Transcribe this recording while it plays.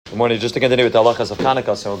Good morning. Just to continue with the halachas of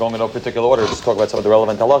Chanukah, so we're going in no particular order, just talk about some of the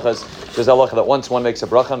relevant halachas. There's a halacha that once one makes a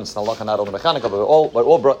brachah, and it's an halacha not only by Chanukah, but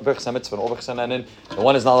all brachas mitzvah and all brachas nenin, the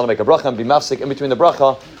one is not allowed to make a brachah and be mafsik in between the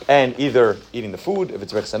brachah and either eating the food, if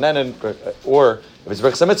it's brachas nenin, or if it's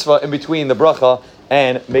brachas mitzvah, in between the bracha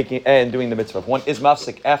and doing the mitzvah. If one is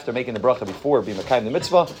mafsik after making the bracha before being makayim the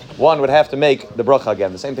mitzvah, one would have to make the bracha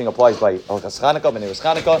again. The same thing applies by halachas Chanukah, b'neiros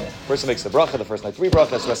Chanukah. The person makes the bracha, the first night 3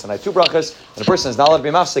 brachas, the rest of the night 2 brachas, and the person is not allowed to be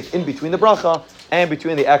mafsik in between the bracha and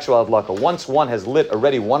between the actual adlaka. Once one has lit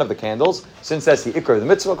already one of the candles, since that's the ikar of the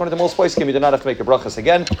mitzvah, according to most poskim, you do not have to make the brachas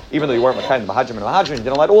again, even though you weren't makayim the mahajim and mahajim, you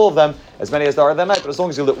didn't light all of them, as many as there are that night, but as long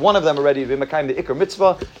as you lit one of them already, you'd be makayim the ikar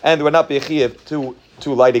mitzvah, and there would not be a chiyuv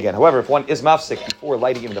to light again. However, if one is mafsik before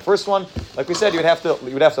lighting even the first one, like we said, you would have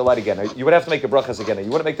to light again. You would have to make the brachas again. You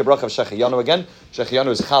wouldn't make the bracha of shechiyanu again. Shechiyanu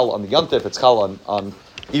is chal on the yontif. It's chal on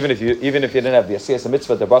even if you didn't have the asiyas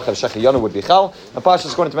mitzvah, the bracha of shechiyanu would be chal. And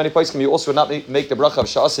Pashas, according to many poskim, you also would not make the bracha of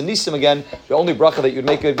sha'as and nisim again. The only bracha that you'd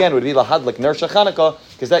make again would be lahadlik ner shechanukah,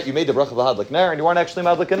 because that you made the bracha of lahadlik ner and you weren't actually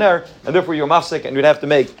madlik ner, and therefore you're mafsik and you'd have to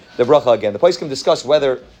make the bracha again. The poskim discuss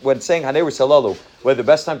whether when saying haneris halalu, whether the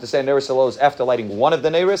best time to say neris halalu is after lighting one of the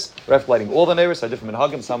neris or after lighting all the neris. Are different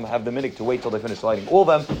minhagim. Some have the minhag to wait till they finish lighting all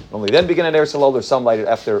of them, only then begin a neris halalu. Or some light it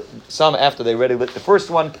after they already lit the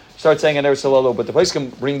first one, start saying a neris halalu. But the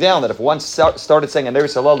poskim bring down that if one started saying a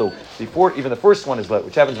neris halalu before even the first one is lit,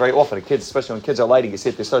 which happens very often, kids, especially when kids are lighting, you see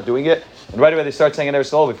it, they start doing it, and right away they start saying a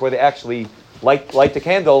neris halalu before they actually light the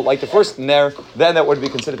candle, like the first ner, then that would be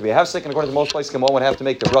considered to be a half-sick, and according to most places, one would have to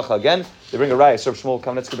make the bracha again. They bring a raya, Sir Shmuel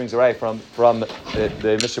Kamenetsky brings a raya from the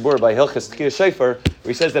Mishabur by Hilchas Tkiyah Shefer, where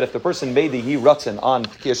he says that if the person made the Hi Ratzin on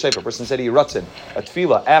Tkiyah Shefer, a person said Hi Ratzin, a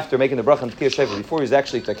tefillah, after making the bracha on Tkiyah Shefer, before he was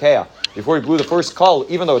actually Takea, before he blew the first call,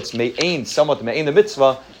 even though it's me'ain, somewhat me'ain the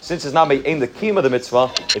mitzvah, since it's not me'ain the kima of the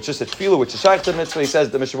mitzvah, it's just a tefillah which is shaykh to the mitzvah, he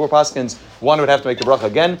says the Mishabur Paskins, one would have to make the bracha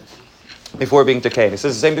again before being decayed. He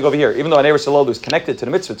says the same thing over here. Even though an Eretz Halalu is connected to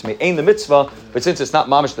the mitzvah, to me'ain the mitzvah, but since it's not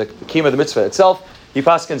mamish the kima of the mitzvah itself, he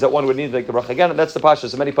paskins that one would need to make the bracha again, and that's the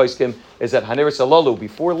pashas of many poskim, is that haneris halalu,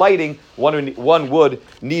 before lighting, one would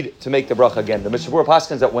need to make the bracha again. The Mishabur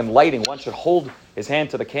paskins that when lighting, one should hold his hand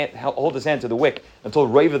to the wick until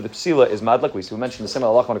Reva the Psila is madlik. We mentioned the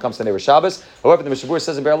similar halacha when it comes to Neir Shabbos. However, the Mishabur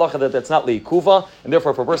says in Be'er Halacha that that's not liikuva, and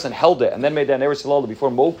therefore if a person held it and then made that Neir Halalu before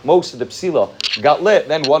most of the Psila got lit,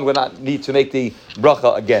 then one would not need to make the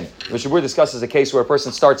bracha again. The Mishabur discusses a case where a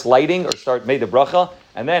person starts lighting or made the bracha,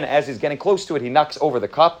 and then as he's getting close to it, he knocks over the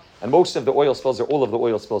cup, and most of the oil spills or all of the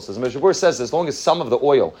oil spills. So the Mishabur says as long as some of the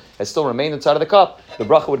oil has still remained inside of the cup, the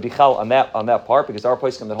bracha would be chal on that part, because our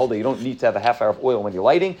poskim that hold that you don't need to have a half hour of oil when you're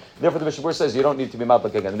lighting. Therefore, the Mishabur says you don't need to be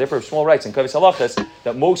madlik again. And therefore, Shmuel writes in Kavis Halachas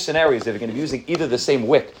that most scenarios that are going to be using either the same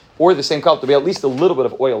wick or the same cup, to be at least a little bit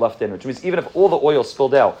of oil left in, which means even if all the oil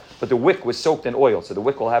spilled out, but the wick was soaked in oil, so the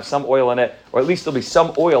wick will have some oil in it, or at least there'll be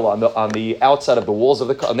some oil on the outside of the walls of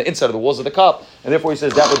the cup, on the inside of the walls of the cup, and therefore he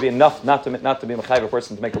says that would be enough not to be mechayiv a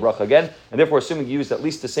person to make a bracha again, and therefore assuming you used at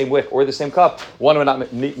least the same wick or the same cup, one would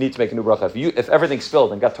not need to make a new bracha. If everything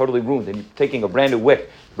spilled and got totally ruined, and you're taking a brand new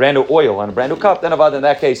wick, brand new oil on a brand new cup, then in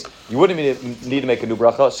that case, you wouldn't need to make a new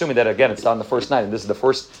bracha, assuming that again it's on the first night, and this is the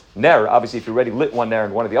first ner. Obviously, if you already lit one ner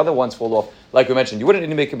and one of the other ones fall off, like we mentioned, you wouldn't need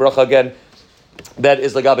to make a bracha again. That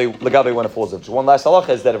is lagabe when it falls off. So one last halacha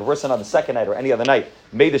is that if a person on the second night or any other night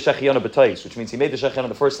made the shechiyanu b'tais, which means he made the shechiyanu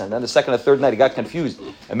the first night, and then the second or third night he got confused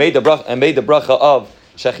and made the bracha of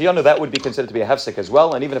shechiyanu, that would be considered to be a hefsek as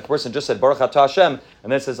well. And even if a person just said Baruch Atah Hashem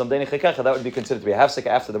and then says Amdeni Chikecha, that would be considered to be a hefsek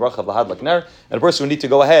after the bracha of lahadlik ner. And a person would need to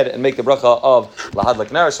go ahead and make the bracha of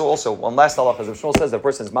lahadlik ner. So also one last halacha, as Shmuel says, that a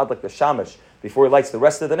person is madlik the shamish before he lights the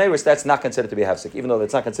rest of the neris, that's not considered to be a hefsek, even though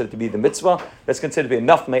that's not considered to be the mitzvah. That's considered to be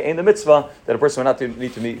enough me'ain the mitzvah that a person would not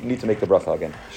need to make the bracha again.